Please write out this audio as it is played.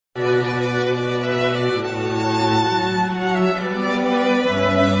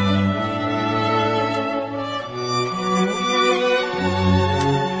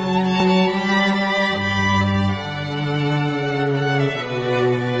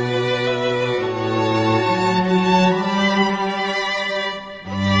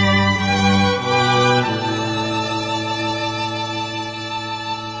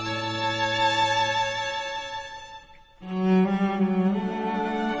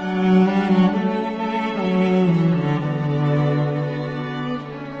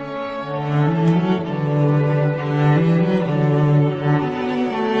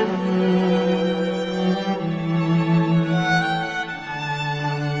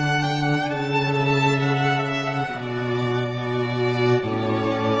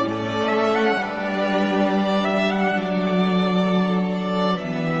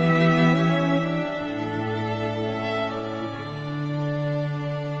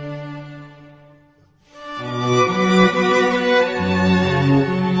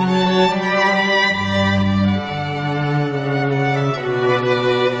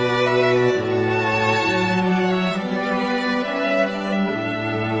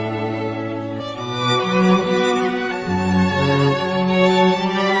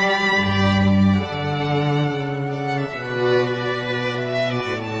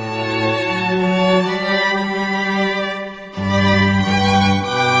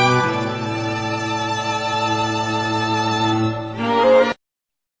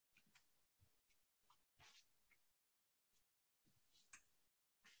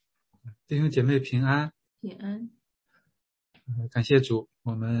弟兄姐妹平安，平安。感谢主，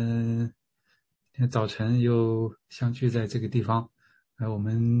我们今天早晨又相聚在这个地方。我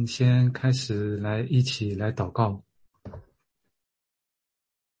们先开始一起来祷告。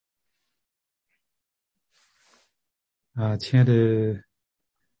亲爱的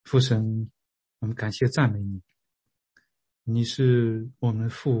父神，我们感谢赞美你，你是我们的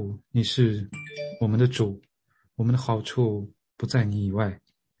父，你是我们的主，我们的好处不在你以外。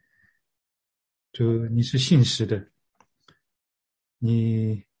主，你是信实的，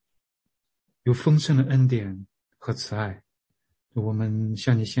你有丰盛的恩典和慈爱，我们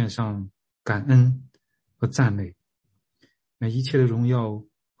向你献上感恩和赞美。一切的荣耀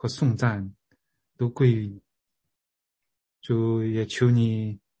和颂赞都归于你。主，也求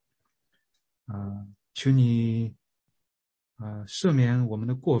你赦免我们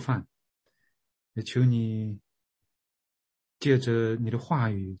的过犯，也求你借着你的话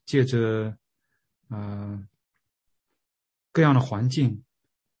语，借着各样的环境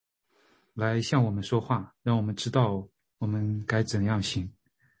来向我们说话，让我们知道我们该怎样行。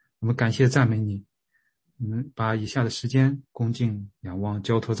我们感谢赞美你，我们把以下的时间恭敬仰望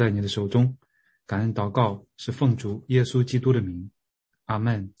交托在你的手中，感恩祷告是奉主耶稣基督的名，阿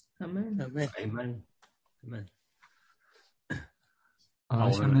们。阿们，阿们，阿们，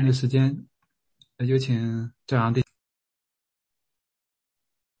阿下们。面的时间有请赵阳弟。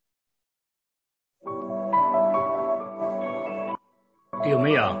有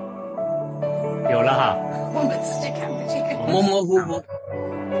没有？有了哈。我们自己看不见，模模糊糊。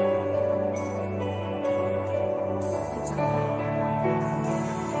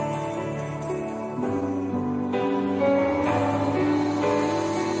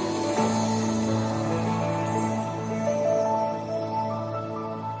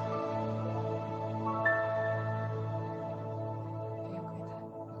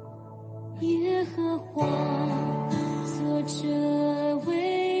耶和华作者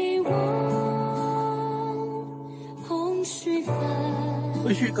为王，洪水泛不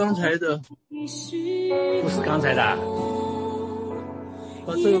是刚才的，不是刚才的啊，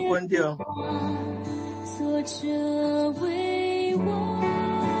把这个关掉。作者为王，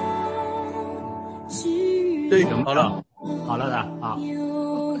对，好了，好了的，好。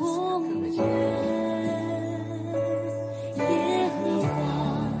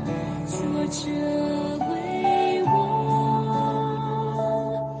这为我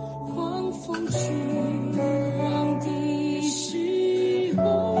狂风去让地失落，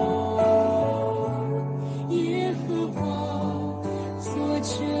耶和华作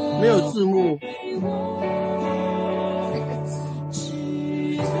者没有字幕。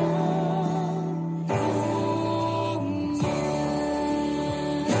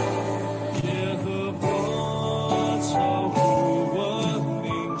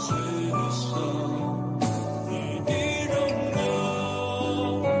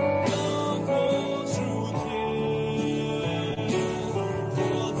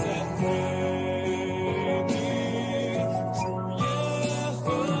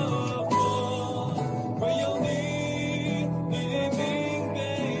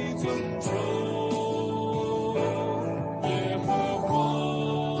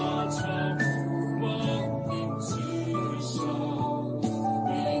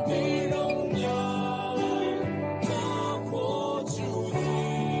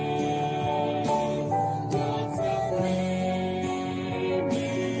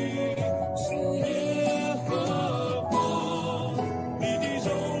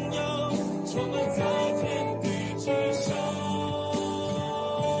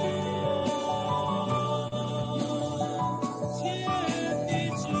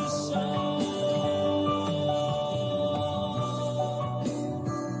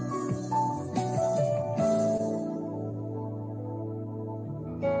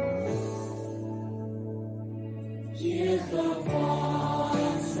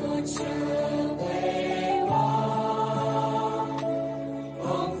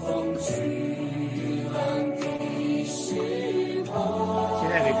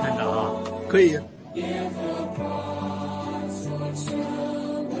可以。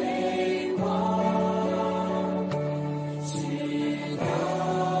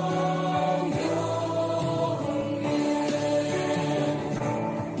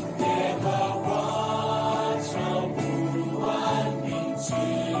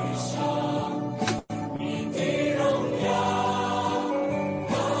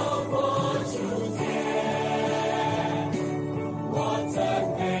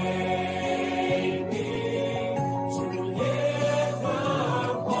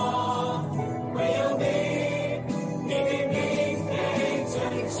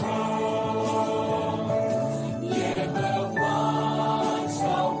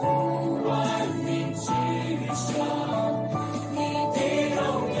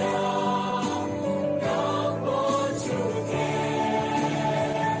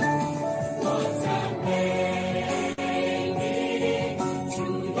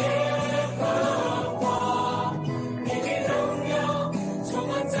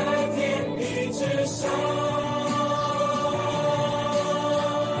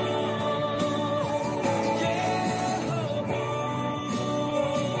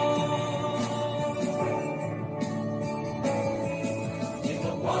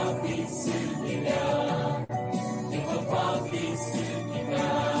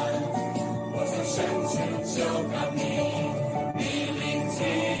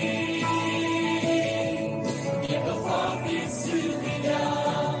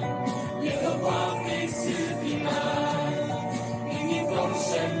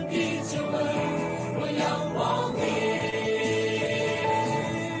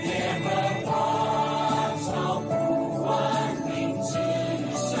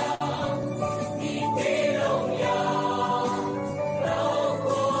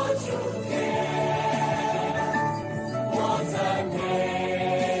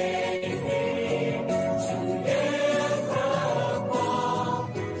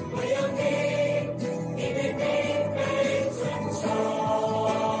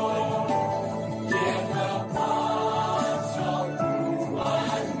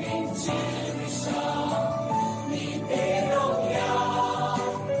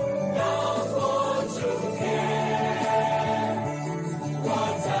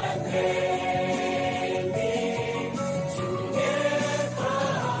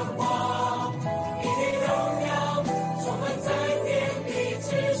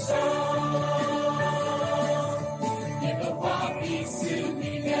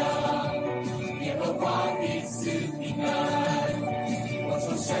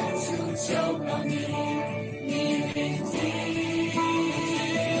让你聆听。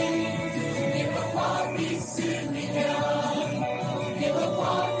耶和华的是力量，耶和华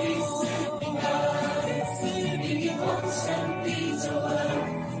的是平安，你的丰盛的救恩，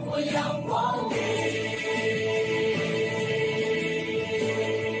我仰望你。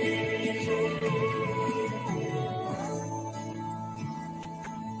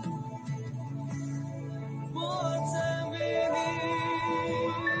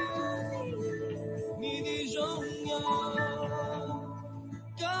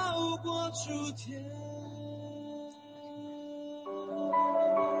诸天，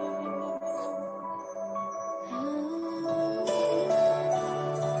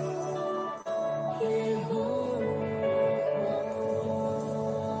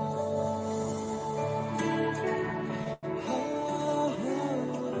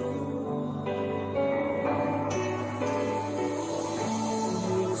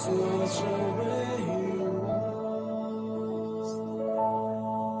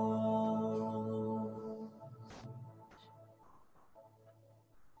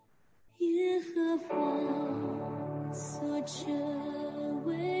耶和华所着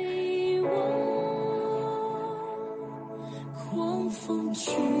为我，狂风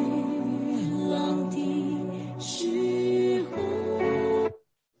巨浪的时候。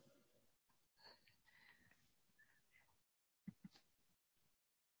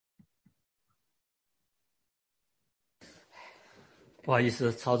不好意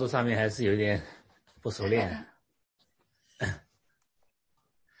思，操作上面还是有点不熟练。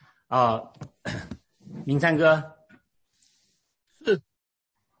明灿哥，是，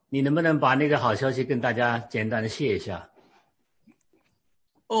你能不能把那个好消息跟大家简单的谢一下？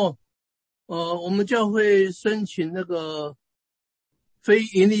我们教会申请那个非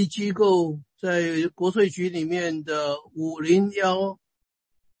营利机构在国税局里面的501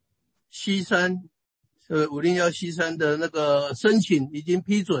西山501西山的那个申请已经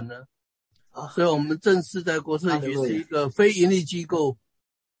批准了，所以我们正式在国税局是一个非营利机构。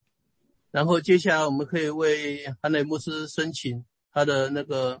然后接下来我们可以为韩磊牧师申请他的那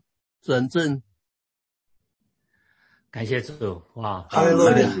个转正。感谢主，哇！哈利路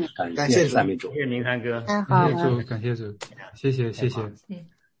亚，感谢主，谢谢明山哥，感谢主，感谢主，谢谢。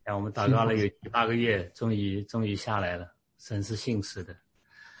我们祷告了有7-8个月，终于下来了，神是信实的。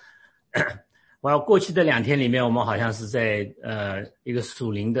过去的2天里面，我们好像是在一个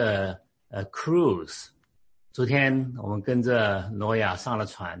属灵的cruise。昨天我们跟着挪亚上了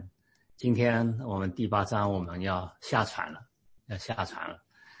船，今天我们第8章我们要下船了。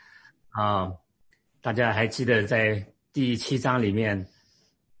大家还记得在第7章里面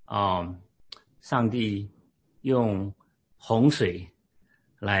上帝用洪水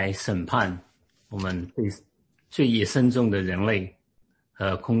来审判我们对罪孽深重的人类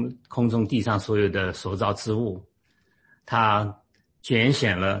和空中地上所有的所造之物。他拣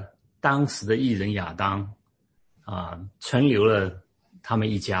选了当时的义人亚当存留了他们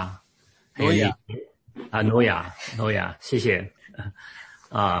一家。挪亚，谢谢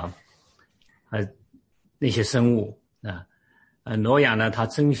那些生物挪亚呢，他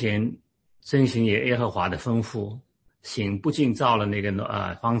遵循耶和华的吩咐，行不尽造了那个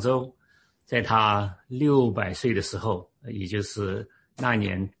方舟，在他600岁的时候，也就是那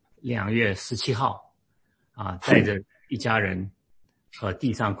年2月17号带着一家人和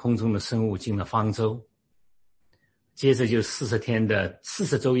地上空中的生物进了方舟。接着就40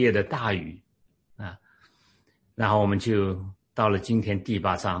昼夜的大雨然后我们就到了今天第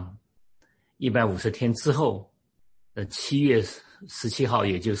8章，150天之后7月17号，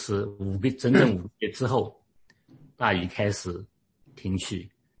也就是整整5个月之后，大雨开始停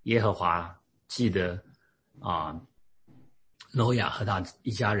去。耶和华记得挪亚和他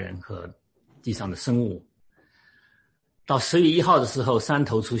一家人和地上的生物。到10月1号的时候，山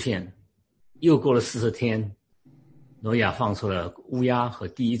头出现，又过了40天，挪亚放出了乌鸦和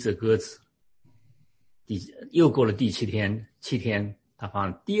第一只鸽子。又过了第7天，他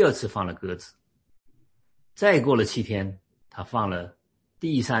第2次放了鸽子。再过了7天，他放了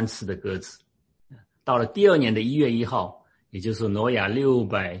第3次的鸽子。到了第2年的1月1号，也就是挪亚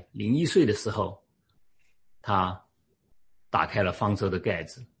601岁的时候，他打开了方舟的盖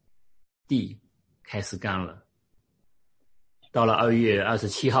子，地开始干了。到了2月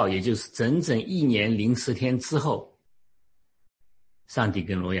27号，也就是整整1年010天之后，上帝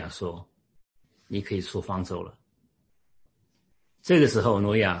跟挪亚说，你可以出方舟了。这个时候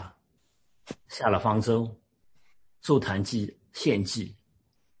挪亚下了方舟，奏坛祭献祭，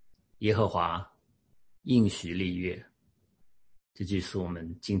耶和华应许立约。这就是我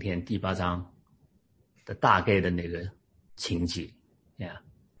们今天第8章的大概的那个情节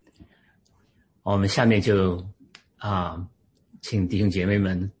我们下面就请弟兄姐妹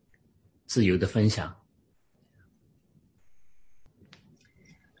们自由的分享。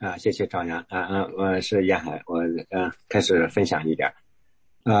谢谢张扬。我是严海，我开始分享一点。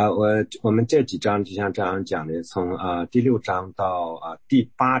我们这几章就像张扬讲的，从第6章到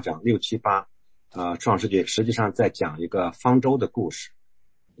第8章6、7、8，创世纪实际上在讲一个方舟的故事。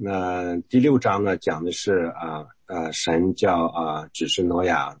那第6章呢讲的是神叫指示挪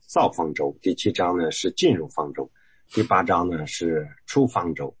亚造方舟，第7章呢是进入方舟，第8章呢是出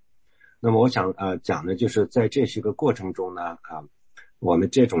方舟。那么我想讲的就是在这些个过程中呢我们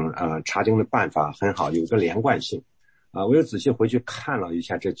这种查经的办法很好，有一个连贯性我又仔细回去看了一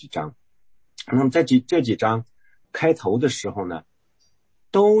下这几章。那么在这几章开头的时候呢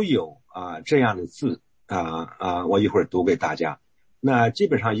都有这样的字我一会儿读给大家。那基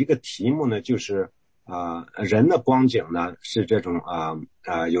本上一个题目呢就是人的光景呢是这种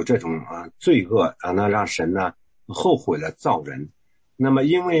有这种罪恶那让神呢后悔了造人。那么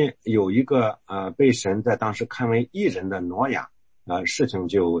因为有一个被神在当时看为义人的挪亚事情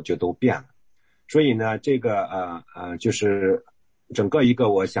就都变了。所以呢这个就是整个一个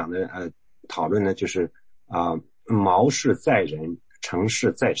我想的讨论呢就是谋事在人，成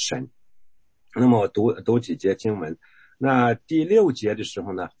事在神。那么我读几节经文。那第6节的时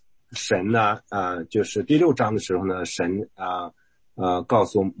候呢，神呢就是第6章的时候呢，神告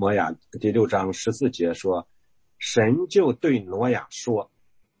诉挪亚，第6章14节说，神就对挪亚说，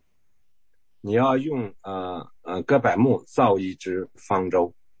你要用哥柏木造一只方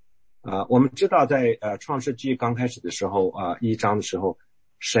舟。我们知道在创世纪刚开始的时候1章的时候，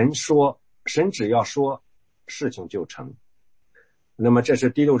神只要说事情就成。那么这是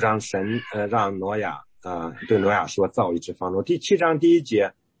第6章神让挪亚对挪亚说造一只方舟。第7章第1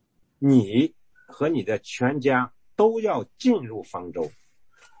节，你和你的全家都要进入方舟，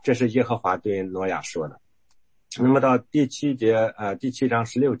这是耶和华对挪亚说的。那么到第7节第7章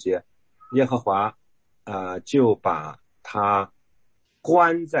16节，耶和华就把他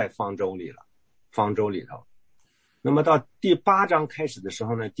关在方舟里头。那么到第8章开始的时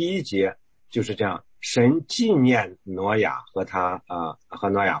候呢，第1节就是这样，神纪念挪亚和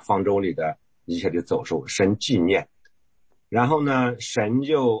挪亚方舟里的一切的走兽，神纪念。然后呢神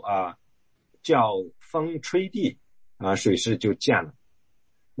就叫风吹地水势就见了。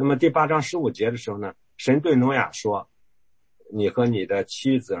那么第8章15节的时候呢，神对挪亚说，你和你的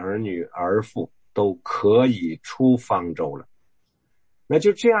妻子儿女儿妇都可以出方舟了。那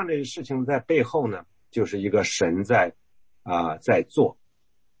就这样的事情在背后呢，就是一个神在做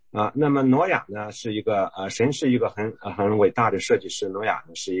那么挪亚呢是一个神是一个很伟大的设计师，挪亚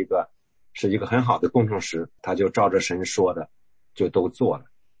呢是一个很好的工程师，他就照着神说的就都做了。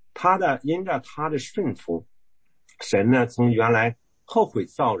因着他的顺服，神呢从原来后悔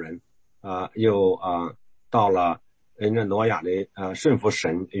造人又到了因着挪亚的顺服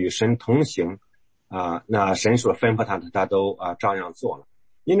神，与神同行那神所吩咐他都照样做了。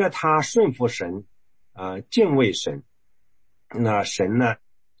因为他顺服神敬畏神，那神呢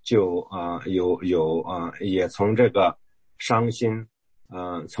就也从这个伤心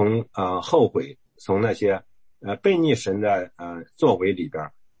从后悔，从那些悖逆神的作为里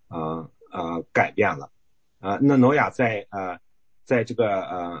边改变了那挪亚在这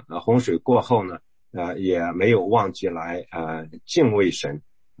个洪水过后呢也没有忘记来敬畏神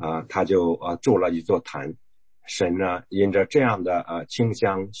他就筑了一座坛。神呢因着这样的清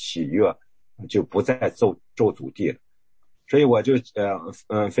香喜悦，就不再咒诅地了。所以我就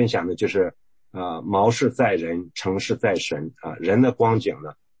分享的就是谋事在人，成事在神人的光景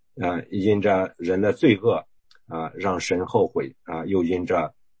呢因着人的罪恶让神后悔又因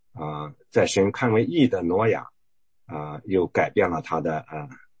着在神看为义的挪亚又改变了他的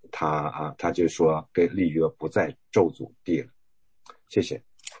他就说给立约不再咒诅地了。谢谢。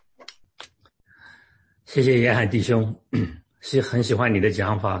谢谢严海弟兄，是很喜欢你的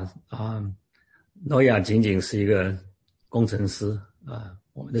讲法挪亚仅仅是一个工程师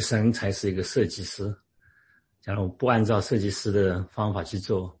我们的神才是一个设计师。假如不按照设计师的方法去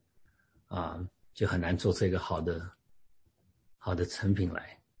做就很难做出一个好的成品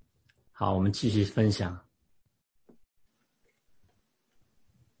来。好，我们继续分享。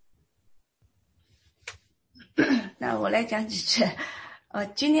那我来讲几句。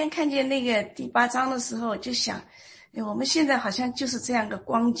今天看见那个第8章的时候，就想，我们现在好像就是这样个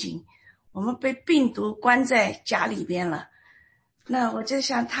光景，我们被病毒关在家里边了。那我就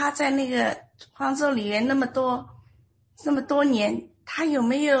想，他在那个方舟里面那么多年，他有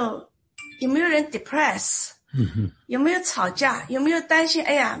没有人 depress？有没有吵架？有没有担心？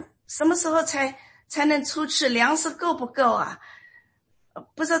哎呀，什么时候才能出去？粮食够不够啊？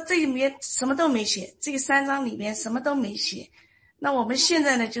不知道这里面什么都没写，这个3章里面什么都没写。那我们现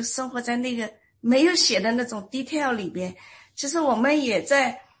在呢，就生活在那个没有写的那种 detail 里边。其实我们也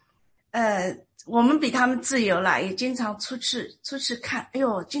在我们比他们自由了，也经常出去看，哎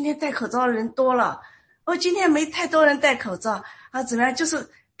呦，今天戴口罩的人多了，今天没太多人戴口罩啊，怎么样，就是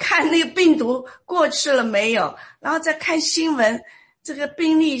看那个病毒过去了没有，然后再看新闻，这个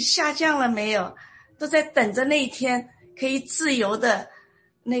病例下降了没有，都在等着那一天可以自由的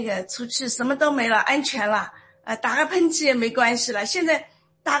那个出去，什么都没了，安全了，打个喷嚏也没关系了。现在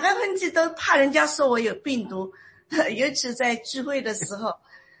打个喷嚏都怕人家说我有病毒，尤其在聚会的时候，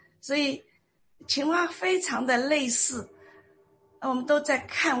所以情况非常的类似。我们都在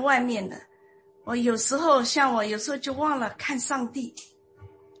看外面的，我有时候就忘了看上帝，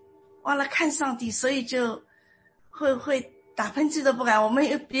所以就会打喷嚏都不敢。我们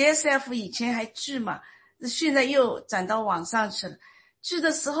有 BSF 以前还聚嘛，现在又转到网上去了。聚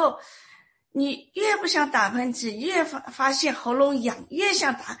的时候你越不想打喷嚏，越发现喉咙痒，越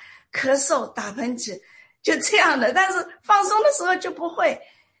想咳嗽打喷嚏，就这样的。但是放松的时候就不会，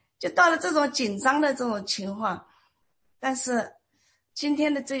就到了这种紧张的这种情况。但是今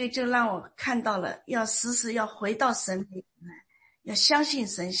天的这个就让我看到了，要时时要回到神里来，要相信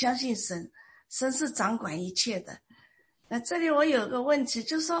神，神是掌管一切的。那这里我有个问题，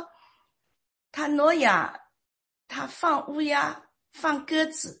就是说挪亚他放乌鸦放鸽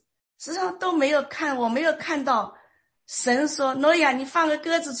子，实际上都没有看，我没有看到神说挪亚你放个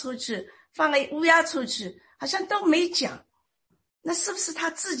鸽子出去，放个乌鸦出去，好像都没讲。那是不是他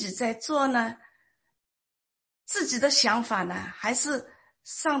自己在做呢？自己的想法呢？还是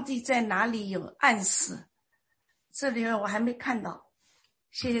上帝在哪里有暗示？这里面我还没看到。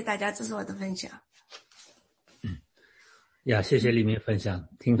谢谢大家，这是我的分享。谢谢黎明分享，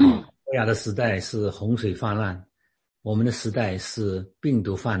挺好。挪亚的时代是洪水泛滥，我们的时代是病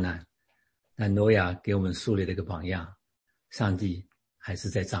毒泛滥，但挪亚给我们树立了一个榜样，上帝还是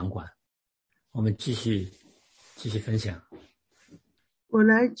在掌管。我们继续分享。我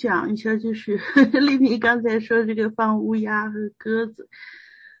来讲一下，就是丽米刚才说这个放乌鸦和鸽子。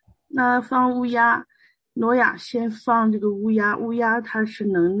那放乌鸦，挪亚先放这个乌鸦，乌鸦它是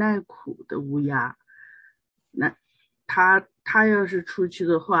能耐苦的乌鸦。那它要是出去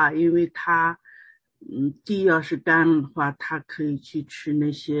的话，因为它地要是干的话，它可以去吃那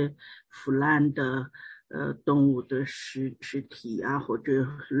些腐烂的动物的尸体啊，或者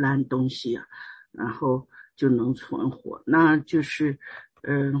烂东西啊，然后就能存活。那就是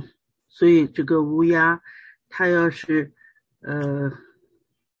所以这个乌鸦它要是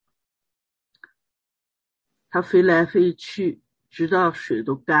它飞来飞去直到水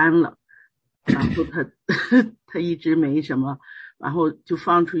都干了，然后它一直没什么，然后就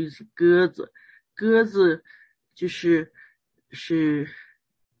放出一只鸽子。鸽子是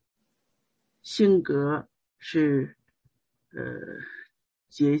性格是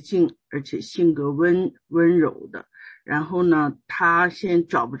洁净，而且性格温柔的。然后呢，它先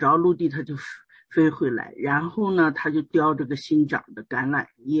找不着陆地，它就飞回来，然后呢，它就叼这个新长的橄榄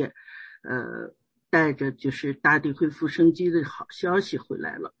叶，带着就是大地恢复生机的好消息回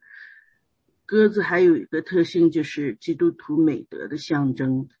来了。鸽子还有一个特性，就是基督徒美德的象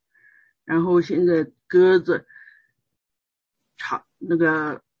征。然后现在鸽子那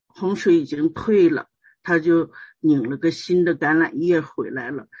个洪水已经退了，它就拧了个新的橄榄叶回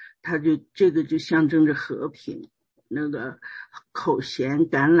来了，这个就象征着和平。那个口衔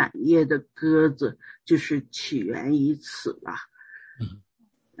橄榄叶的鸽子就是起源于此了。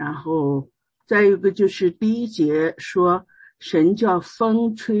然后再一个就是第一节说神叫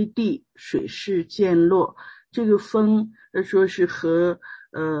风吹地，水势渐落。这个风说是和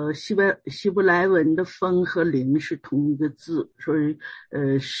希伯来文的风和灵是同一个字，所以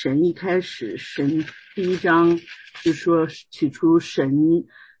神一开始，神第一章就说起初神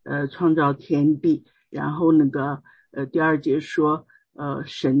创造天地，然后那个第二节说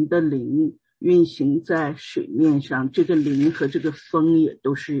神的灵运行在水面上，这个灵和这个风也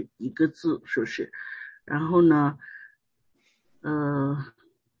都是一个字，说是。然后呢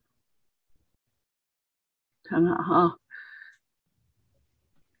看看哈，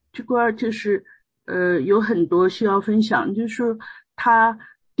这块就是有很多需要分享，就是他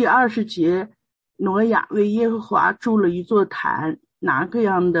第20节，挪亚为耶和华筑了一座坛，拿各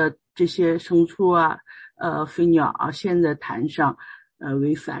样的这些牲畜啊飞鸟啊献在坛上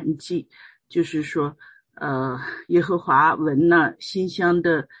为燔祭。就是说耶和华闻了馨香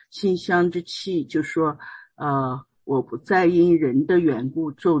之气，就说我不再因人的缘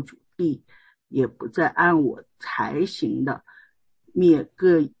故咒诅地，也不再按我才行的灭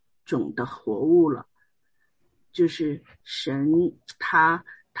各种的活物了。就是神他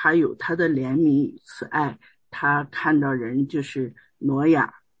有他的怜悯与慈爱，他看到人就是挪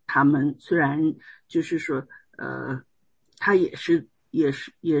亚他们虽然就是说他也是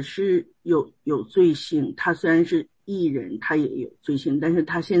有罪性，他虽然是义人他也有罪性，但是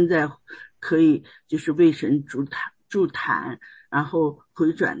他现在可以就是为神筑坛，然后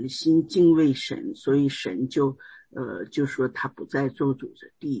回转的心敬畏神，所以神就说他不再做主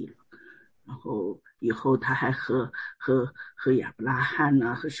的地了。然后以后他还和亚伯拉罕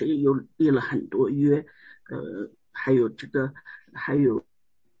呢和谁又立了很多约，还有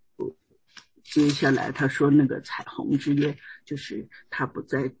接下来他说那个彩虹之约，就是他不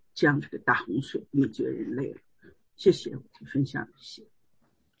再将这个大洪水灭绝人类了。谢谢，我的分享这些。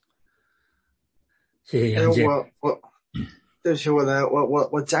谢谢杨姐。对不起，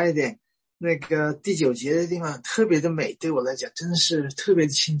我加一点，那个第9节的地方特别的美，对我来讲真的是特别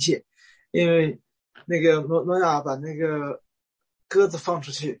的亲切，因为那个挪亚把那个鸽子放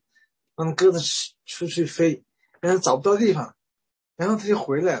出去，让鸽子出去飞，然后找不到地方，然后他就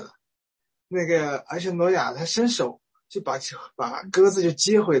回来了。那个而且挪亚他伸手就把鸽子就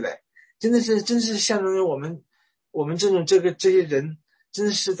接回来，真是象征着我们这些人真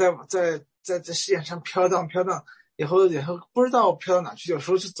的是在这世界上飘荡，以后不知道飘到哪去，有时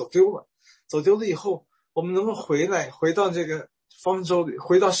候就走丢了以后，我们能够回到这个方舟里，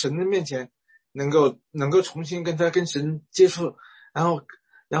回到神的面前，能够重新跟神接触，然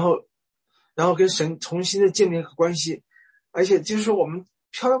后跟神重新的建立一个关系。而且就是说我们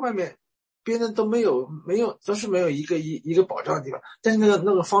飘到外面，别人都没有都是没有一个保障的地方，但是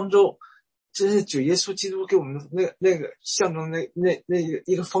那个方舟真是主耶稣基督给我们那个象征那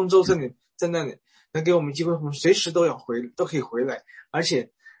一个方舟在那里能给我们机会，我们随时都可以回来。而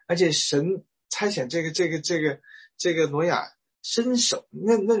且神差遣这个挪亚伸手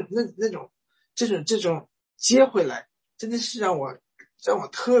这种接回来，真的是让我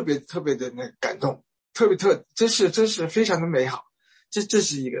特别特别的那个感动，真是非常的美好。这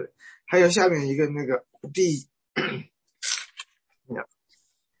是一个，还有下面一个那个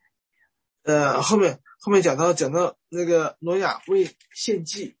后面讲到那个挪亚为献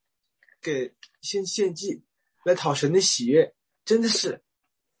祭献祭来讨神的喜悦，真的是，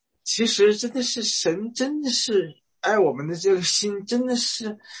其实真的是神真的是爱我们的这个心，真的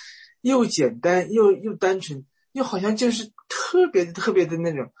是又简单又单纯，又好像就是特别的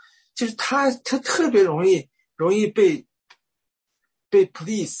那种，就是他特别容易被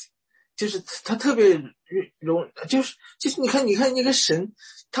please， 就是他特别就是你看那个神，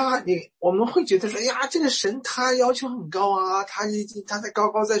我们会觉得说呀，这个神他要求很高啊，他在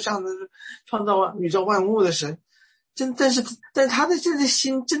高高在上的创造宇宙万物的神，但是他的这个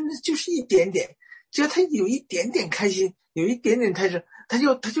心真的就是一点点，只要他有一点点开心，有一点点开心，他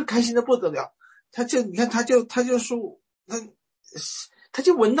就开心的不得了，你看他就说他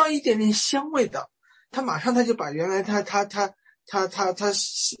就闻到一点点香味道，他马上他就把原来他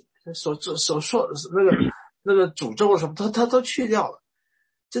所说那个诅咒什么他都去掉了。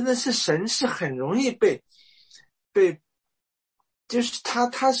真的是神是很容易被就是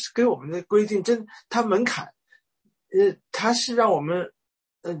他是给我们的规定，他门槛他是让我们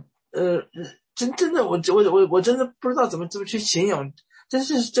真的我真的不知道怎么去形容，真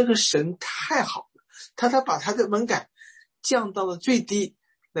是这个神太好了，他把他的门槛降到了最低，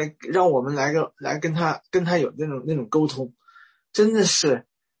来让我们来跟他有那种沟通，真的是，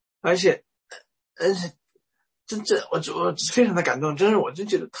而且我非常的感动，真是我真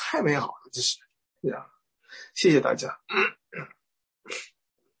觉得太美好了，这是呀，谢谢大家。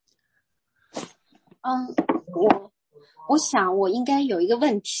我想我应该有一个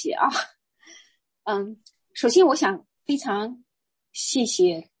问题啊，首先我想非常谢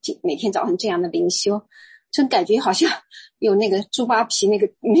谢每天早上这样的灵修，真感觉好像有那个猪扒皮没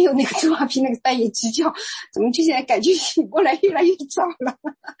有那个猪扒皮那个半夜鸡叫，怎么就现在感觉醒过来越来越早了。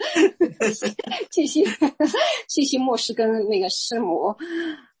谢谢牧师跟那个师母，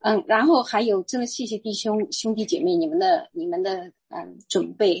然后还有真的谢谢兄弟姐妹你们的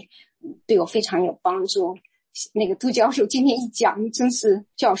准备，对我非常有帮助。那个杜教授今天一讲真是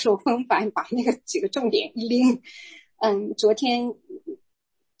教授风范，把那个几个重点一拎。昨天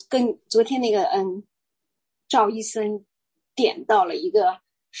那个赵医生点到了一个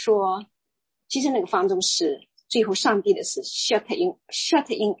说，其实那个方舟是最后上帝的是 shut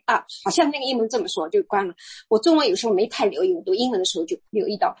in up， 好像那个英文这么说就关了。我中文有时候没太留意，我读英文的时候就留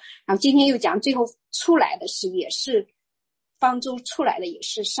意到。然后今天又讲最后出来的是也是方舟出来的也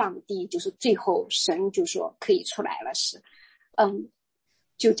是上帝，就是最后神就说可以出来了，是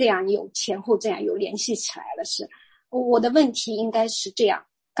就这样有前后这样有联系起来了。是我的问题应该是这样，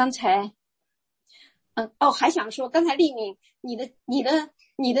刚才还想说，刚才丽敏你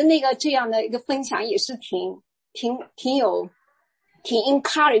的那个这样的一个分享也是挺 encouraging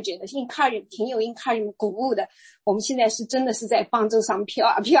的 ，encouraging 挺有 encouraging 鼓舞的。我们现在是真的是在方舟上飘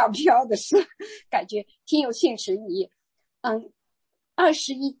啊飘啊飘的，是感觉挺有现实意义。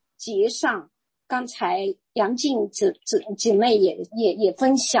21节上，刚才杨静姐妹也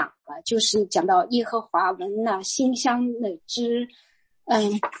分享了，就是讲到耶和华闻那馨香的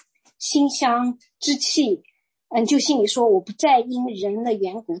馨香之气，就心里说，我不再因人的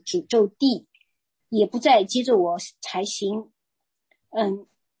缘故诅咒地，也不再接着我才行，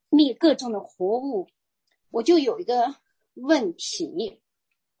灭各种的活物。我就有一个问题，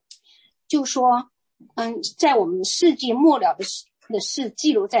就说，在我们世纪末了的事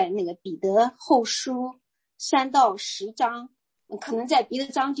记录在那个彼得后书3到10章，可能在别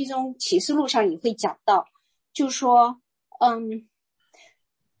的章节中启示录上也会讲到，就是说，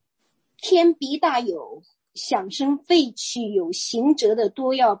天必大有，响声废去，有形者的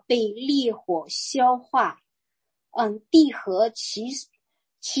都要被烈火消化，地和其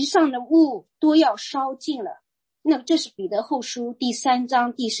上的物都要烧尽了。那这是彼得后书第3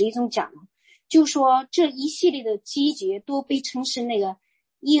章第11中讲的，就说这一系列的季节都被称是那个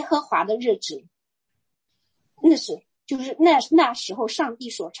耶和华的日子，就是那时候上帝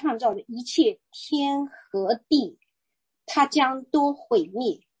所创造的一切天和地，他将都毁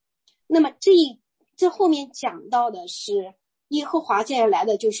灭。那么这后面讲到的是耶和华将要来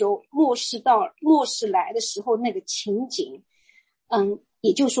的，就是说末世来的时候那个情景，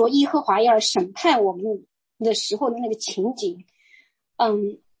也就是说耶和华要审判我们的时候的那个情景，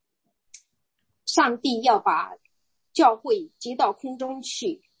上帝要把教会接到空中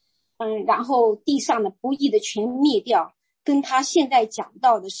去，然后地上的不义的全灭掉，跟他现在讲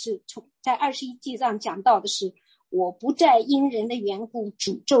到的是，在21节上讲到的是，我不再因人的缘故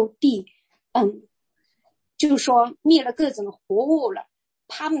诅咒地，就是说灭了各种的活物了，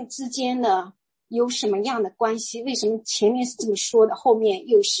他们之间呢有什么样的关系？为什么前面是这么说的，后面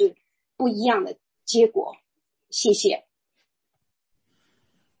又是不一样的结果？谢谢。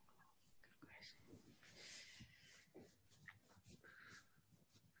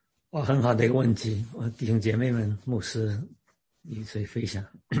很好的一个问题，弟兄姐妹们，牧师你可以分享。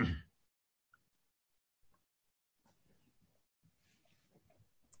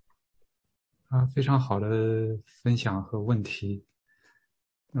非常好的分享和问题。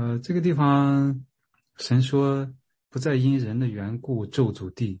这个地方神说不再因人的缘故咒诅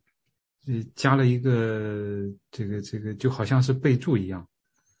地，加了一个这个就好像是备注一样，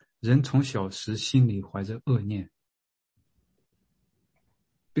人从小时心里怀着恶念，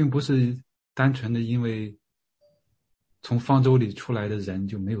并不是单纯的因为从方舟里出来的人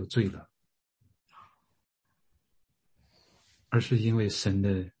就没有罪了，而是因为神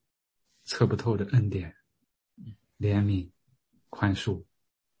的测不透的恩典、怜悯、宽恕。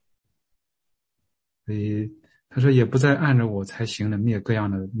所以他说也不再按着我才行的灭各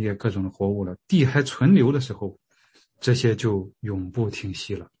种的活物了，地还存留的时候，这些就永不停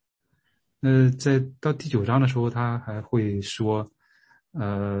息了。在到第9章的时候，他还会说，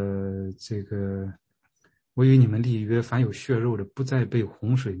这个我与你们立约，凡有血肉的不再被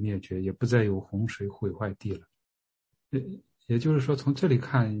洪水灭绝，也不再有洪水毁坏地了。也就是说从这里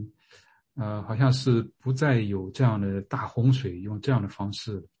看，好像是不再有这样的大洪水用这样的方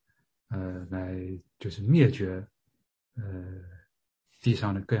式来就是灭绝地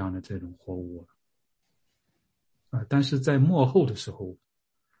上的各样的这种活物但是在末后的时候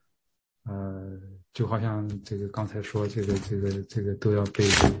就好像这个刚才说这个都要被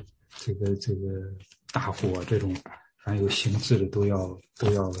这个大火这种凡有形质的都要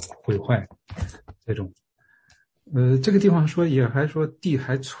毁坏这种这个地方说也还说地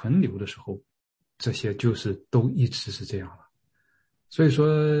还存留的时候，这些就是都一直是这样了。所以说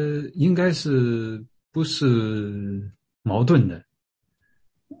应该是不是矛盾的，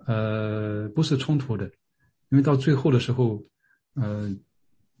不是冲突的，因为到最后的时候，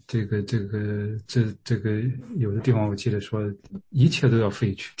这个有的地方我记得说，一切都要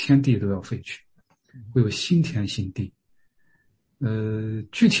废去，天地都要废去，会有新天新地。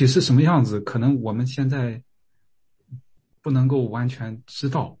具体是什么样子，可能我们现在不能够完全知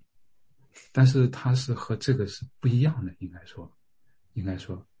道，但是它是和这个是不一样的，应该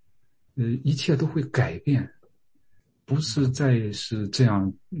说，一切都会改变，不是再是这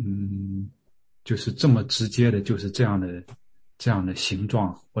样，就是这么直接的，就是这样的形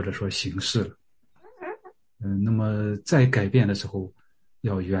状或者说形式了。那么在改变的时候，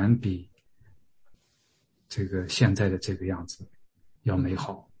要远比这个现在的这个样子要美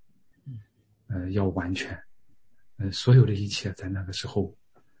好，要完全，所有的一切在那个时候，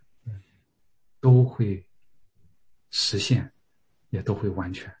都会实现，也都会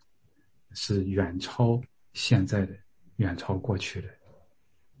完全，是远超现在的，远超过去的。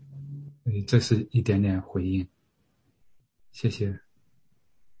所以这是一点点回应，谢谢。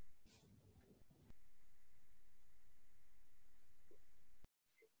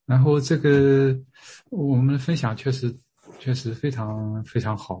然后这个我们的分享确实非常非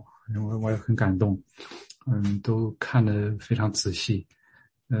常好，我也很感动，都看得非常仔细，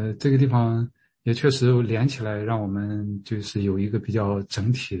这个地方也确实连起来，让我们就是有一个比较整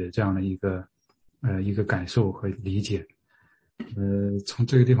体的这样的一个感受和理解，从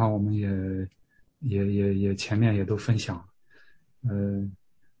这个地方我们也前面也都分享了，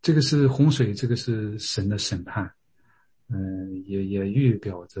这个是洪水，这个是神的审判。也预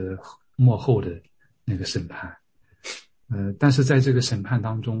表着末后的那个审判，但是在这个审判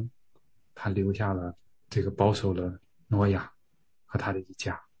当中，他留下了这个保守了挪亚和他的一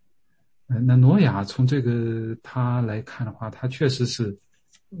家。那挪亚从这个他来看的话，他确实是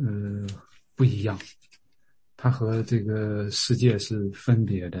不一样，他和这个世界是分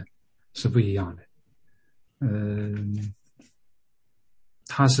别的，是不一样的。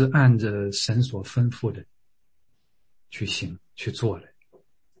他是按着神所吩咐的去行去做的，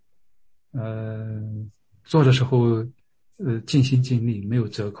做的时候，尽心尽力，没有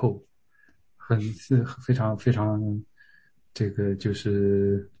折扣，是非常非常，这个就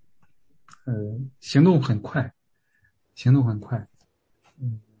是，行动很快，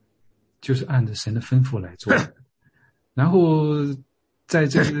就是按着神的吩咐来做，然后在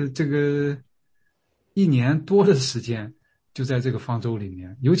这个1年多的时间，就在这个方舟里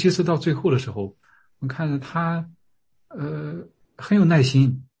面，尤其是到最后的时候，我们看着他。很有耐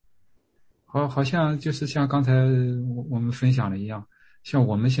心，好像就是像刚才我们分享的一样，像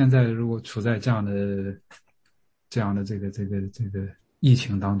我们现在如果处在这样的这个疫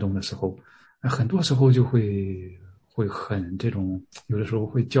情当中的时候，很多时候就会很这种，有的时候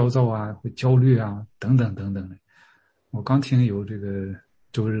会焦躁啊，会焦虑啊，等等等等的。我刚听有这个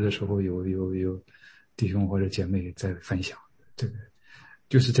周日的时候有弟兄或者姐妹在分享，这个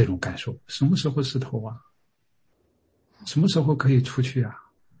就是这种感受，什么时候是头啊？什么时候可以出去啊？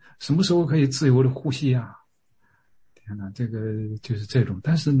什么时候可以自由的呼吸啊？天哪，这个就是这种。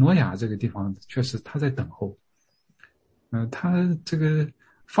但是挪亚这个地方确实他在等候，他这个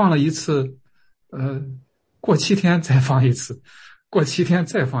放了一次，过7天再放一次，过7天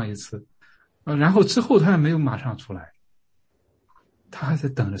再放一次，然后之后他也没有马上出来，他还在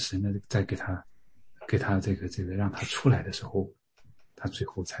等着神呢，再给他这个让他出来的时候，他最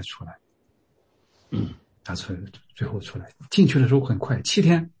后才出来。他最后出来，进去的时候很快，7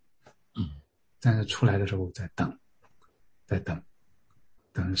天，但是出来的时候在等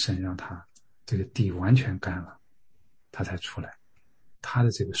神让他这个地完全干了，他才出来。他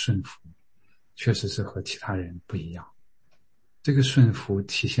的这个顺服，确实是和其他人不一样。这个顺服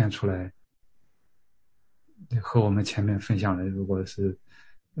体现出来，和我们前面分享的，如果是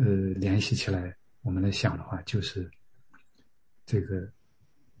联系起来，我们来想的话，就是这个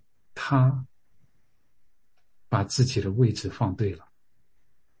他把自己的位置放对了，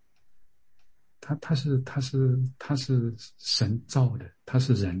他是神造的，他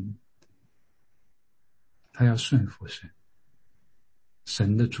是人，他要顺服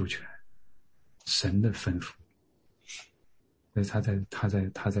神的主权，神的吩咐，所以他在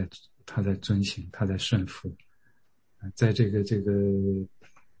遵行，他在顺服，在这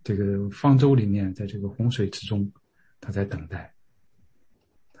个方舟里面，在这个洪水之中，他在等待，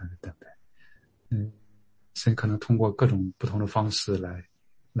神可能通过各种不同的方式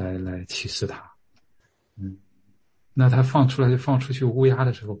来启示他，那他放出去乌鸦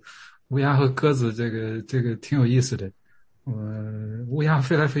的时候，乌鸦和鸽子这个挺有意思的，乌鸦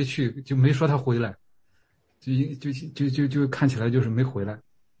飞来飞去就没说他回来，就看起来就是没回来，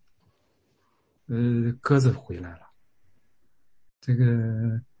鸽子回来了，这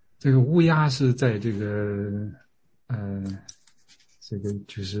个乌鸦是在这个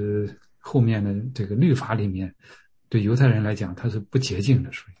就是后面的这个律法里面，对犹太人来讲，它是不洁净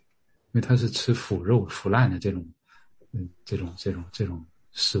的，属于，因为它是吃腐肉、腐烂的这种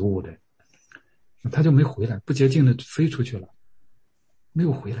食物的，他就没回来，不洁净的飞出去了，没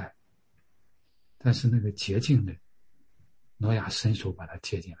有回来。但是那个洁净的，挪亚伸手把它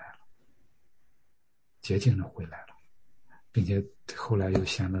接进来了，洁净的回来了，并且后来又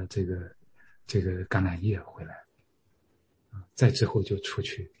衔了这个橄榄叶回来，再之后就出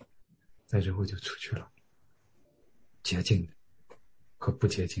去了。洁净的和不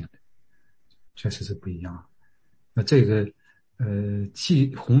洁净的确实是不一样。那这个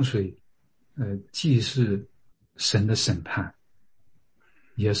既洪水既是神的审判，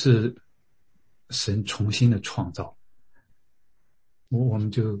也是神重新的创造。我们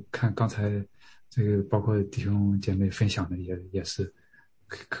就看刚才这个，包括弟兄姐妹分享的也是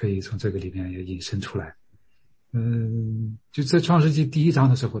可以从这个里面也引申出来。就在创世纪第1章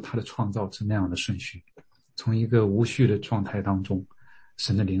的时候，他的创造是那样的顺序，从一个无序的状态当中，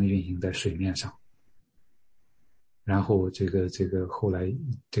神的灵运行在水面上，然后这个后来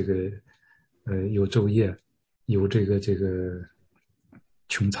这个有昼夜，有这个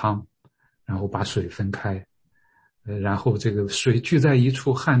穹苍，然后把水分开，然后这个水聚在一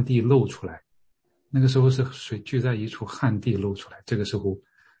处，旱地露出来。那个时候是水聚在一处，旱地露出来。这个时候，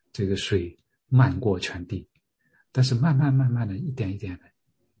这个水漫过全地，但是慢慢的，一点一点的，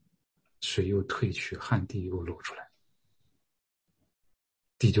水又退去，旱地又露出来，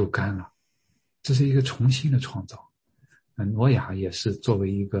地就干了。这是一个重新的创造。挪亚也是作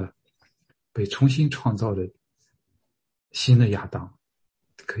为一个被重新创造的新的亚当，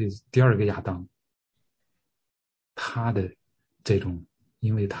可以第2个亚当，他的这种，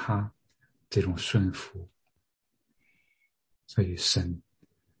因为他这种顺服，所以神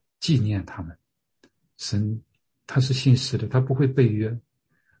纪念他们。神他是信实的，他不会背约，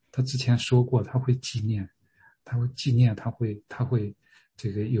他之前说过他会纪念，他会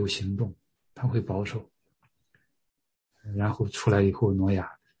这个有行动，他会保守。然后出来以后，挪亚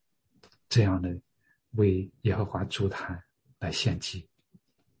这样的为耶和华筑坛来献祭，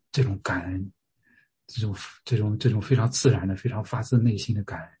这种感恩，这种非常自然的、非常发自内心的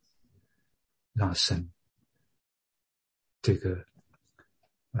感恩，让神这个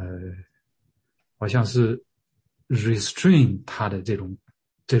好像是 restrain 他的这种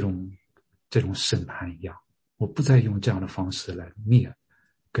审判一样，我不再用这样的方式来灭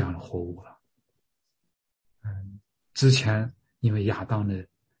各样的活物了。之前因为亚当的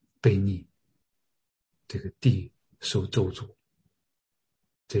悖逆，这个地受咒诅，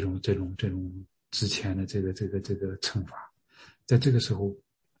这种之前的这个惩罚，在这个时候，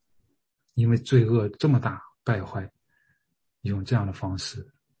因为罪恶这么大败坏，用这样的方式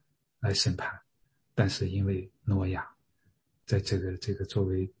来审判。但是因为挪亚在这个作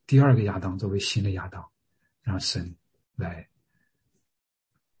为第2个亚当，作为新的亚当，让神来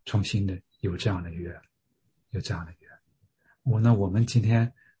重新的有这样的约。那我们今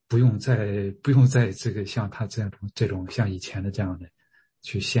天不用再这个像他这种像以前的这样的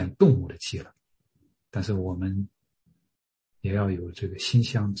去献动物的祭了，但是我们也要有这个馨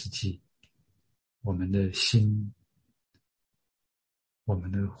香之祭，我们的心，我们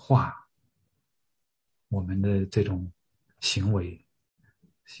的话，我们的这种行为，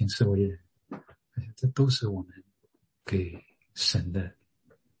行事为人，这都是我们给神的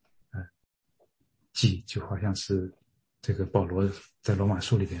祭，就好像是这个保罗在罗马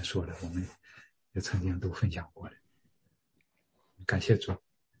书里边说的，我们也曾经都分享过的。感谢主，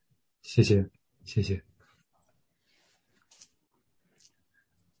谢谢。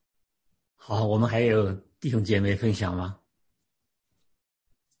好，我们还有弟兄姐妹分享吗？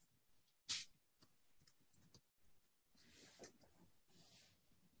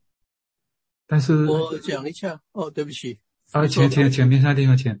但是我讲一下对不起请明山弟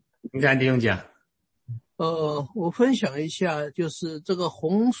兄请。明山弟兄讲。我分享一下，就是这个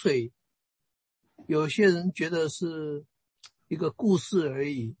洪水，有些人觉得是一个故事而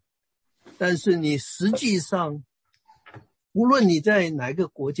已，但是你实际上，无论你在哪个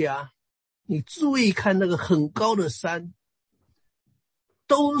国家，你注意看那个很高的山，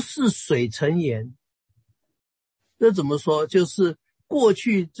都是水成岩。这怎么说？就是过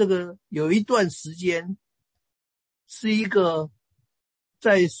去这个有一段时间，是一个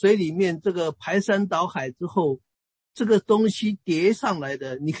在水里面这个排山倒海之后，这个东西叠上来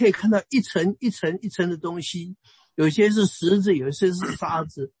的，你可以看到一层一层一层的东西，有些是石子，有些是沙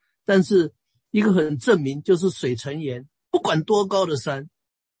子，但是一个很证明就是水成岩，不管多高的山，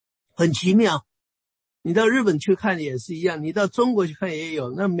很奇妙。你到日本去看也是一样，你到中国去看也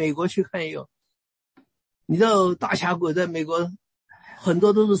有，那美国去看也有，你到大峡谷在美国很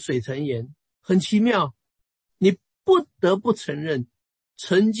多都是水成岩，很奇妙。你不得不承认，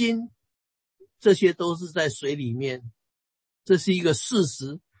曾经这些都是在水里面，这是一个事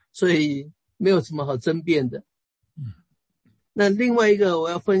实，所以没有什么好争辩的。那另外一个我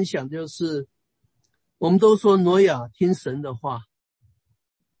要分享就是，我们都说挪亚听神的话，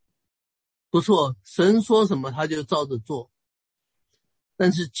不错，神说什么他就照着做。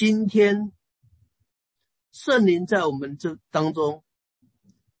但是今天圣灵在我们这当中，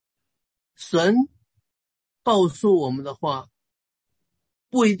神告诉我们的话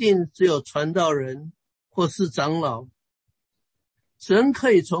不一定只有传道人或是长老，神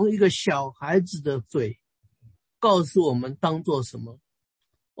可以从一个小孩子的嘴告诉我们当做什么。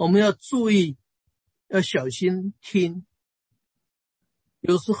我们要注意要小心听。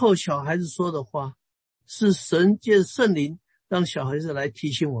有时候小孩子说的话，是神借圣灵让小孩子来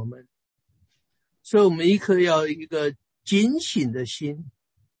提醒我们，所以我们要一个警醒的心，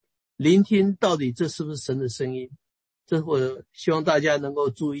聆听到底这是不是神的声音。这是我希望大家能够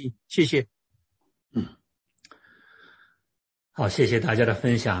注意。谢谢。好，谢谢大家的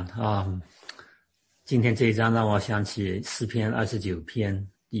分享啊。今天这一章让我想起诗篇29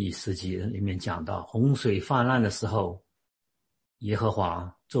篇第10节里面讲到，洪水泛滥的时候，耶和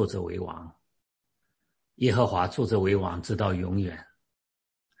华坐着为王，耶和华坐着为王，直到永远。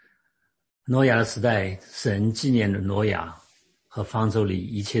挪亚的时代，神纪念了挪亚和方舟里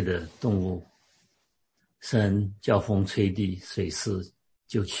一切的动物，神叫风吹地，水势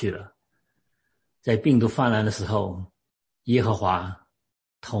就去了。在病毒泛滥的时候，耶和华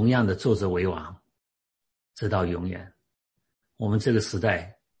同样的坐着为王，直到永远。我们这个时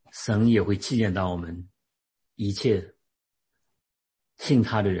代，神也会纪念到我们一切信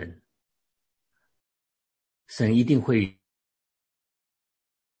他的人，神一定会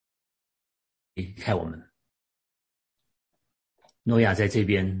离开我们。挪亚在这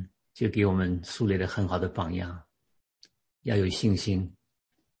边就给我们树立了很好的榜样，要有信心，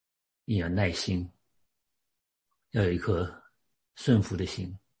也有耐心，要有一颗顺服的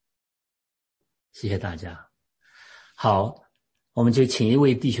心。谢谢大家。好，我们就请一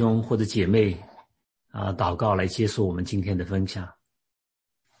位弟兄或者姐妹祷告来接受我们今天的分享。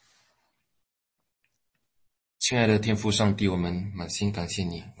亲爱的天父上帝，我们满心感谢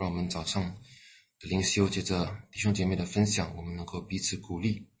你，让我们早上的灵修接着弟兄姐妹的分享，我们能够彼此鼓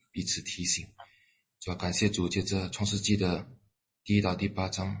励，彼此提醒。主要感谢主，接着创世纪的第1到第8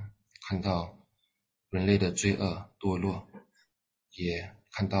章，看到人类的罪恶堕落，也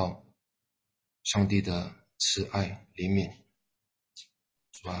看到上帝的慈爱怜悯。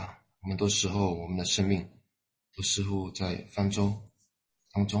主啊，我们多时候我们的生命都似乎在方舟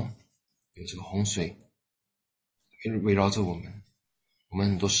当中，有这个洪水围绕着我们，我们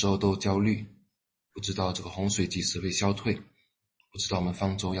很多时候都焦虑，不知道这个洪水几时会消退，不知道我们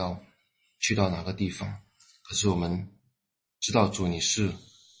方舟要去到哪个地方。可是我们知道主，你是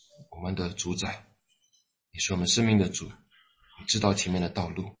我们的主宰，你是我们生命的主，你知道前面的道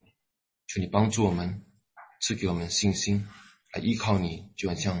路。求你帮助我们，赐给我们信心来依靠你，就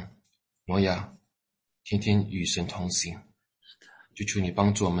很像挪亚天天与神同行。就求你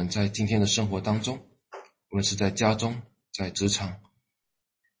帮助我们在今天的生活当中，无论是在家中，在职场，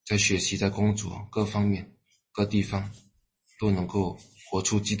在学习，在工作，各方面各地方都能够活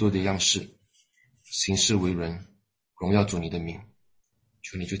出基督的样式，行事为人，荣耀主你的名。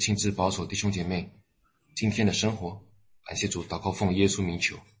求你就亲自保守弟兄姐妹今天的生活。感谢主，祷告奉耶稣名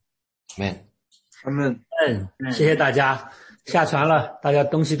求，阿们。阿们。谢谢大家，下船了，大家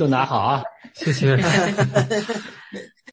东西都拿好啊。谢谢。